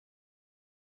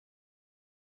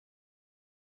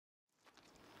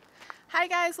Hi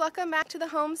guys, welcome back to the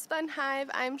Homespun Hive.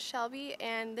 I'm Shelby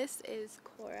and this is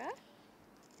Cora.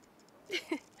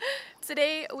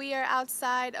 Today we are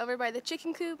outside over by the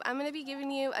chicken coop. I'm going to be giving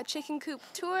you a chicken coop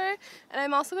tour, and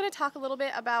I'm also going to talk a little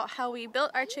bit about how we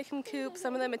built our chicken coop,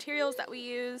 some of the materials that we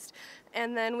used,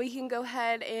 and then we can go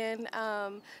ahead and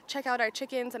check out our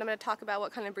chickens, and I'm going to talk about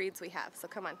what kind of breeds we have. So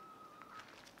come on.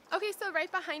 Okay, so right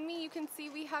behind me you can see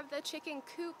we have the chicken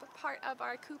coop, part of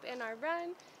our coop and our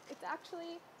run. It's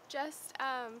actually just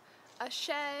a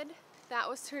shed that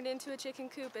was turned into a chicken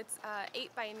coop. It's 8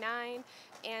 by 9,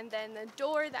 and then the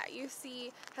door that you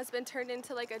see has been turned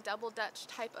into like a double Dutch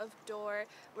type of door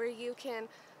where you can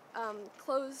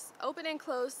open and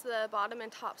close the bottom and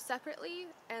top separately,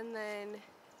 and then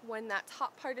when that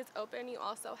top part is open you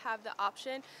also have the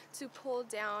option to pull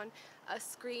down a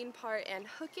screen part and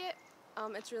hook it.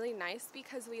 It's really nice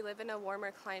because we live in a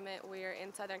warmer climate. We're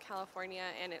in Southern California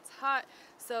and it's hot,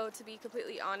 so to be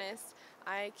completely honest,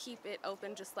 I keep it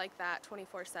open just like that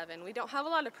 24/7. We don't have a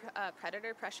lot of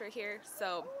predator pressure here,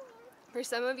 so for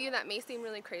some of you that may seem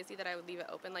really crazy that I would leave it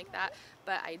open like that,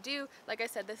 but I do. Like I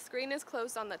said, the screen is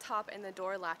closed on the top and the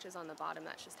door latches on the bottom.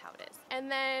 That's just how it is.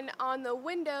 And then on the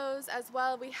windows as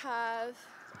well, we have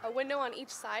a window on each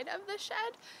side of the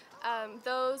shed.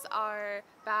 Those are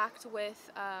backed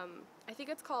with, I think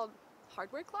it's called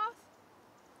hardware cloth.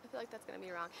 I feel like that's going to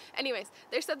be wrong. Anyways,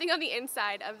 there's something on the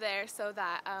inside of there so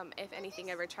that if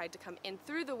anything ever tried to come in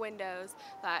through the windows,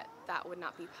 that would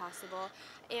not be possible.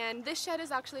 And this shed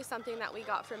is actually something that we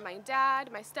got from my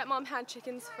dad. My stepmom had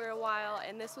chickens for a while,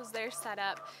 and this was their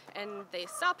setup, and they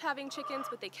stopped having chickens,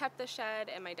 but they kept the shed,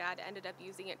 and my dad ended up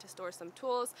using it to store some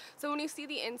tools. So when you see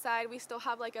the inside, we still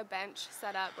have like a bench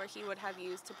set up where he would have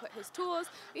used to put his tools.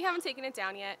 We haven't taken it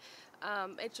down yet.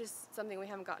 It's just something we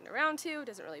haven't gotten around to. It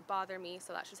doesn't really bother me,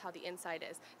 so that's just how the inside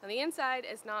is. Now the inside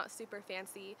is not super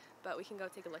fancy, but we can go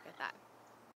take a look at that.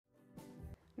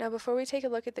 Now before we take a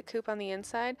look at the coop on the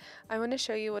inside, I want to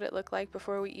show you what it looked like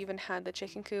before we even had the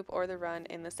chicken coop or the run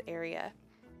in this area.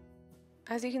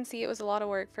 As you can see, it was a lot of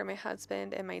work for my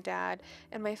husband and my dad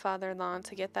and my father-in-law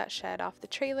to get that shed off the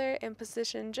trailer and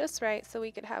positioned just right so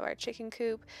we could have our chicken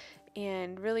coop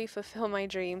and really fulfill my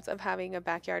dreams of having a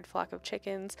backyard flock of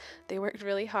chickens. They worked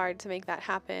really hard to make that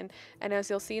happen, and as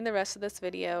you'll see in the rest of this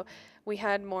video, we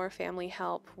had more family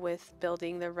help with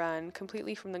building the run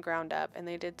completely from the ground up, and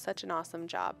they did such an awesome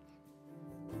job.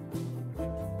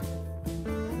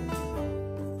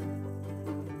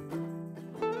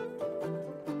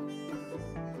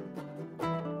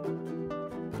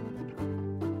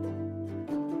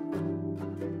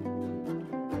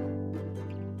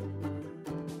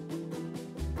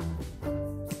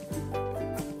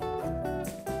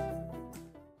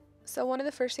 So one of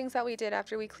the first things that we did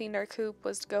after we cleaned our coop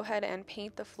was to go ahead and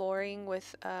paint the flooring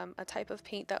with a type of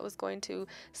paint that was going to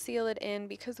seal it in.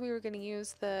 Because we were going to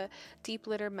use the deep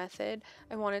litter method,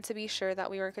 I wanted to be sure that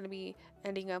we weren't going to be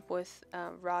ending up with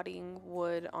rotting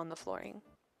wood on the flooring.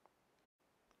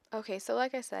 Okay, so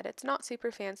like I said, it's not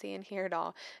super fancy in here at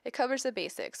all. It covers the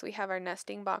basics. We have our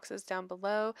nesting boxes down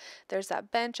below. There's that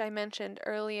bench I mentioned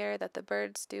earlier that the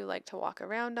birds do like to walk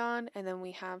around on, and then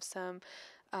we have some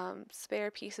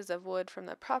spare pieces of wood from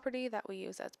the property that we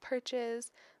use as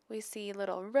perches. We see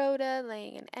little Rhoda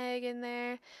laying an egg in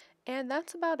there, and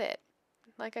that's about it.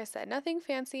 Like I said, nothing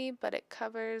fancy, but it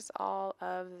covers all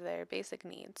of their basic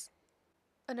needs.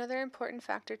 Another important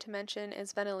factor to mention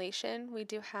is ventilation. We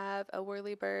do have a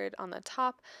whirlybird on the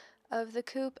top of the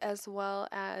coop, as well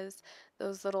as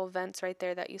those little vents right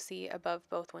there that you see above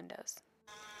both windows.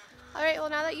 Alright, well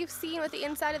now that you've seen what the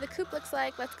inside of the coop looks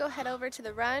like, let's go head over to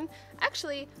the run.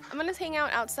 Actually, I'm going to hang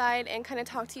out outside and kind of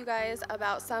talk to you guys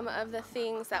about some of the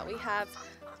things that we have.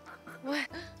 What?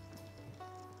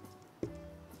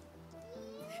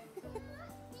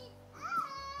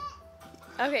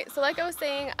 Okay, so like I was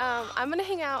saying, I'm going to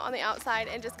hang out on the outside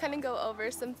and just kind of go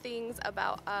over some things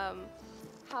about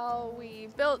how we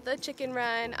built the chicken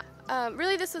run.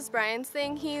 Really this was Brian's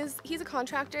thing. He's a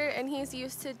contractor and he's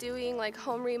used to doing like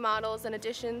home remodels and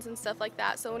additions and stuff like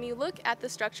that. So when you look at the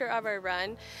structure of our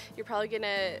run, you're probably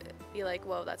gonna be like,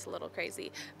 whoa, that's a little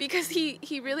crazy, because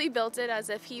he really built it as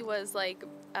if he was like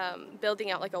building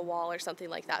out like a wall or something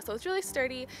like that. So it's really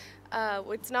sturdy.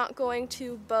 It's not going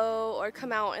to bow or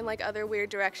come out in like other weird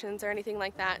directions or anything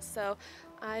like that. So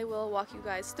I will walk you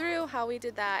guys through how we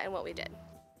did that and what we did.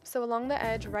 So along the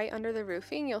edge, right under the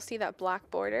roofing, you'll see that black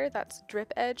border. That's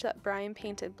drip edge that Brian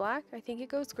painted black. I think it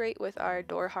goes great with our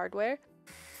door hardware.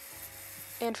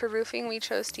 And for roofing, we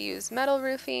chose to use metal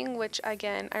roofing, which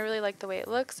again, I really like the way it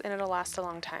looks and it'll last a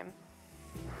long time.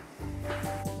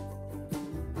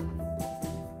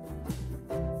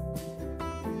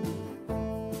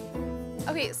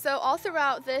 Okay, so all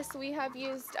throughout this we have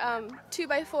used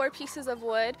 2x4 pieces of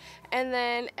wood, and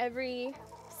then every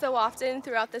so often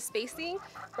throughout the spacing,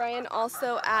 Brian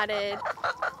also added,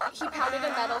 he pounded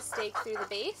a metal stake through the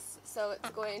base, so it's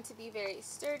going to be very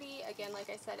sturdy. Again, like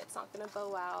I said, it's not going to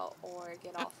bow out or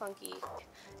get all funky.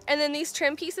 And then these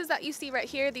trim pieces that you see right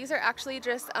here, these are actually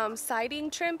just siding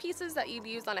trim pieces that you'd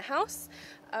use on a house.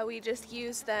 We just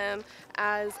use them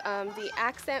as the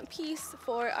accent piece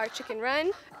for our chicken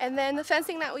run. And then the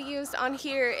fencing that we used on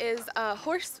here is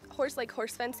horse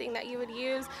fencing that you would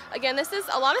use. Again, this is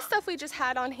a lot of stuff we just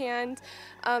had on hand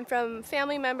from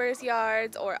family members'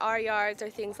 yards or our yards or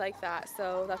things like that.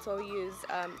 So that's why we use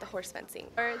the horse fencing.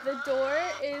 The door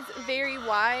is very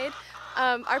wide.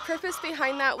 Our purpose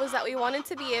behind that was that we wanted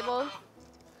to be able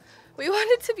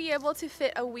to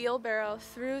fit a wheelbarrow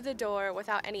through the door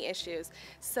without any issues.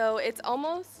 So it's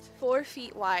almost 4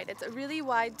 feet wide. It's a really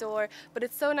wide door, but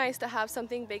it's so nice to have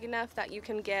something big enough that you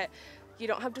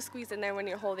don't have to squeeze in there when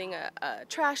you're holding a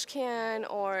trash can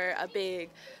or a big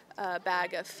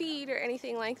bag of feed or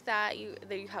anything like that. You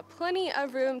have plenty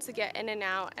of room to get in and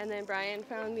out. And then Brian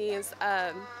found these,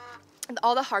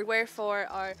 all the hardware for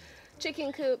our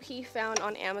chicken coop he found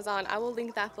on Amazon. I will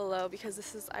link that below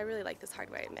because I really like this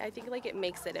hardware. I think like it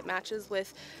matches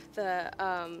with the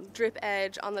drip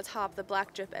edge on the top, the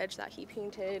black drip edge that he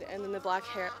painted, and then the black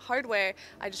hardware.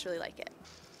 I just really like it.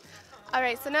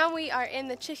 Alright, so now we are in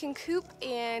the chicken coop,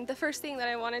 and the first thing that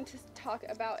I wanted to talk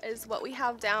about is what we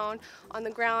have down on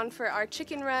the ground for our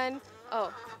chicken run.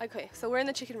 Oh, okay, so we're in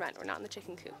the chicken run. We're not in the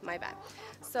chicken coop, my bad.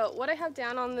 So what I have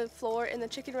down on the floor in the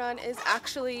chicken run is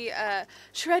actually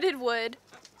shredded wood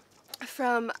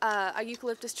from a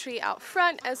eucalyptus tree out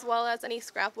front, as well as any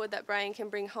scrap wood that Brian can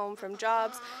bring home from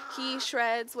jobs. He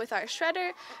shreds with our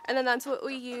shredder, and then that's what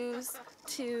we use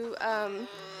to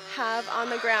have on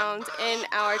the ground in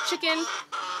our chicken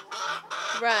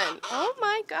run. Oh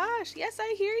my gosh, yes,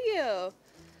 I hear you.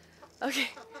 Okay.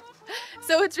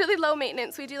 So it's really low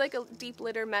maintenance. We do like a deep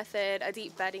litter method, a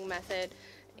deep bedding method,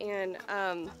 and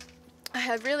I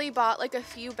have really bought like a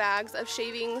few bags of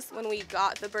shavings when we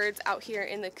got the birds out here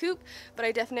in the coop, but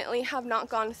I definitely have not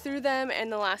gone through them in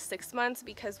the last 6 months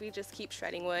because we just keep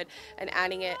shredding wood and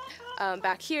adding it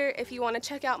back here. If you want to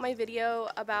check out my video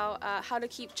about how to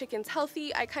keep chickens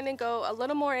healthy, I kind of go a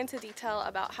little more into detail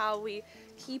about how we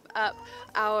keep up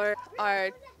our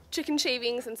chicken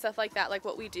shavings and stuff like that, like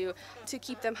what we do to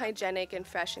keep them hygienic and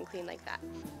fresh and clean like that.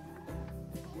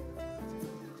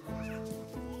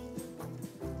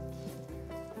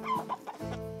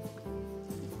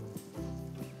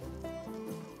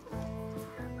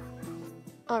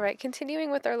 Alright,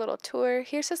 continuing with our little tour,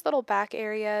 here's this little back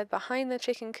area behind the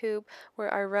chicken coop where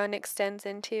our run extends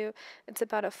into. It's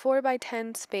about a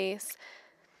 4x10 space.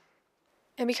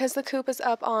 And because the coop is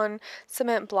up on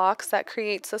cement blocks, that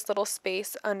creates this little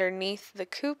space underneath the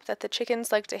coop that the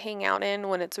chickens like to hang out in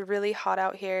when it's really hot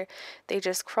out here. They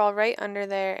just crawl right under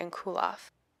there and cool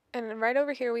off. And right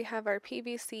over here we have our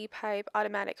PVC pipe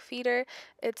automatic feeder.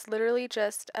 It's literally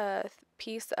just a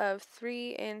piece of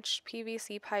 3-inch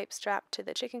PVC pipe strapped to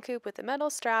the chicken coop with a metal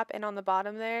strap, and on the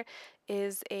bottom there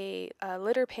is a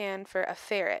litter pan for a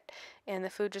ferret, and the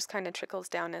food just kind of trickles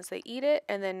down as they eat it.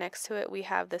 And then next to it we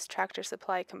have this Tractor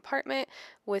Supply compartment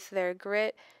with their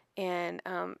grit and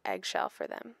eggshell for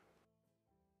them.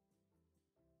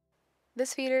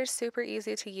 This feeder is super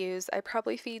easy to use. I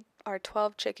probably feed our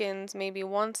 12 chickens maybe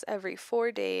once every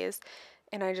 4 days,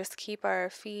 and I just keep our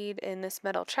feed in this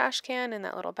metal trash can in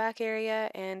that little back area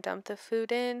and dump the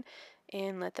food in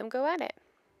and let them go at it.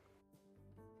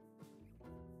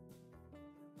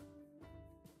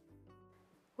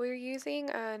 We're using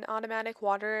an automatic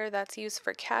waterer that's used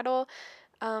for cattle.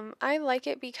 I like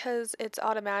it because it's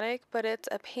automatic, but it's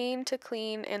a pain to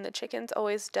clean, and the chickens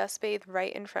always dust bathe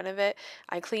right in front of it.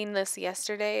 I cleaned this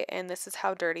yesterday, and this is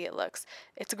how dirty it looks.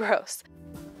 It's gross.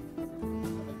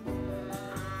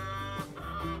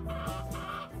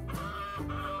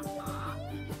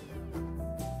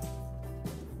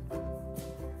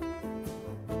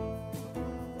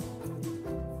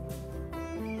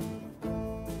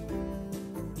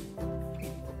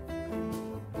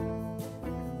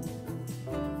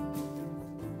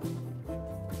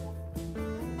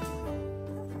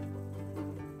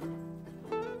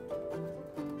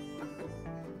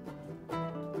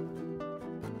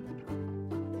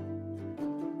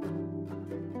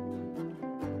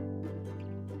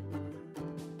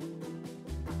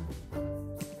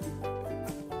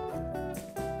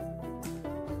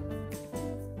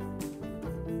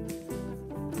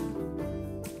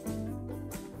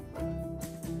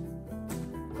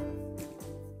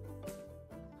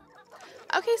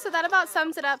 Okay, so that about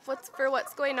sums it up for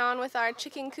what's going on with our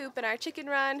chicken coop and our chicken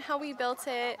run, how we built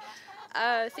it,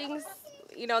 things,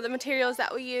 you know, the materials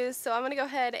that we use. So I'm going to go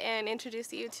ahead and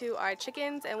introduce you to our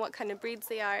chickens and what kind of breeds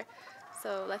they are.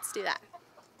 So let's do that.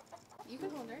 You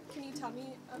can hold her. Can you tell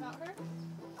me about her?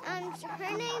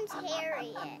 Her name's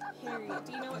Harriet. Harriet.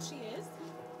 Do you know what she is?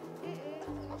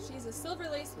 Mm-mm. She's a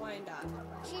silver-laced Wyandotte.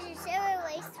 She's a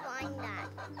silver-laced Wyandotte.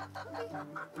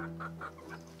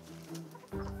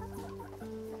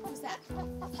 Who's that?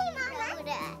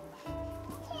 Rhoda.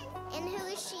 And who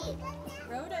is she?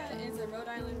 Rhoda is a Rhode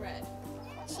Island Red.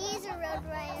 She is a Rhode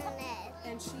Island Red.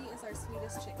 And she is our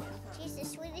sweetest chicken. Huh? She's the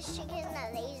sweetest chicken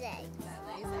that lays eggs. That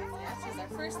lays eggs. Yeah, she's our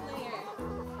first layer.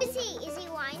 Who is he? Is he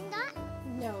Wyandotte?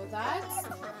 No, that's...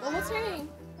 Well, what's her name?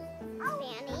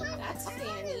 Fanny. That's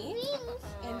Fanny.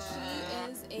 And she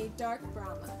is a dark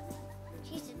Brahma.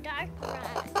 She's a dark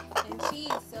brown. And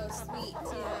she's so sweet,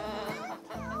 too.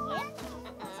 Yeah.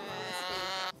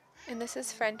 And this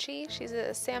is Frenchie. She's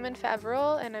a salmon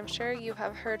Faverolles, and I'm sure you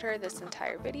have heard her this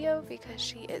entire video because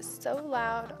she is so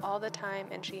loud all the time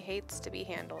and she hates to be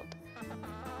handled.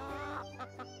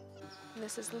 And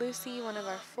this is Lucy, one of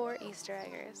our 4 Easter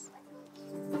eggers.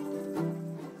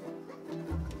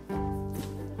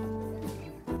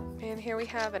 And here we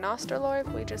have an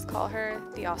Australorp. We just call her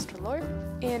the Australorp.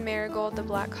 And Marigold, the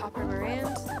black copper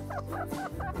Marans.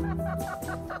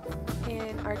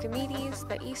 And Archimedes,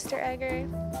 the Easter egger.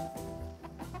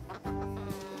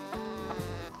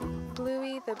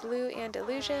 Bluey, the blue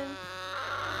Andalusian.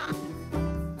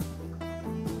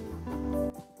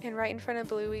 And right in front of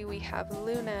Bluey we have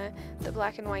Luna, the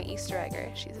black and white Easter egger.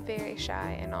 She's very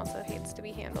shy and also hates to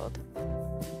be handled.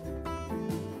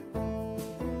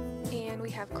 And we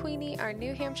have Queenie, our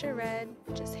New Hampshire Red,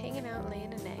 just hanging out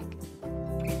laying an egg.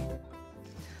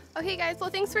 Okay guys, well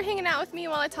thanks for hanging out with me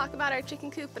while I talk about our chicken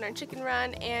coop and our chicken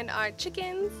run and our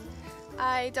chickens.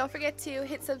 Don't forget to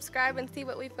hit subscribe and see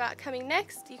what we've got coming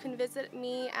next. You can visit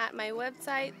me at my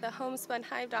website,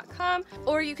 thehomespunhive.com,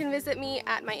 or you can visit me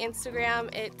at my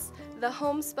Instagram. It's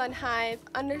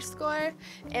thehomespunhive_,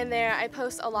 and there I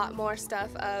post a lot more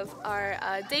stuff of our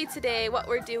day-to-day, what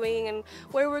we're doing and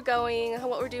where we're going,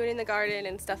 what we're doing in the garden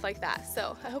and stuff like that.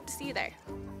 So I hope to see you there.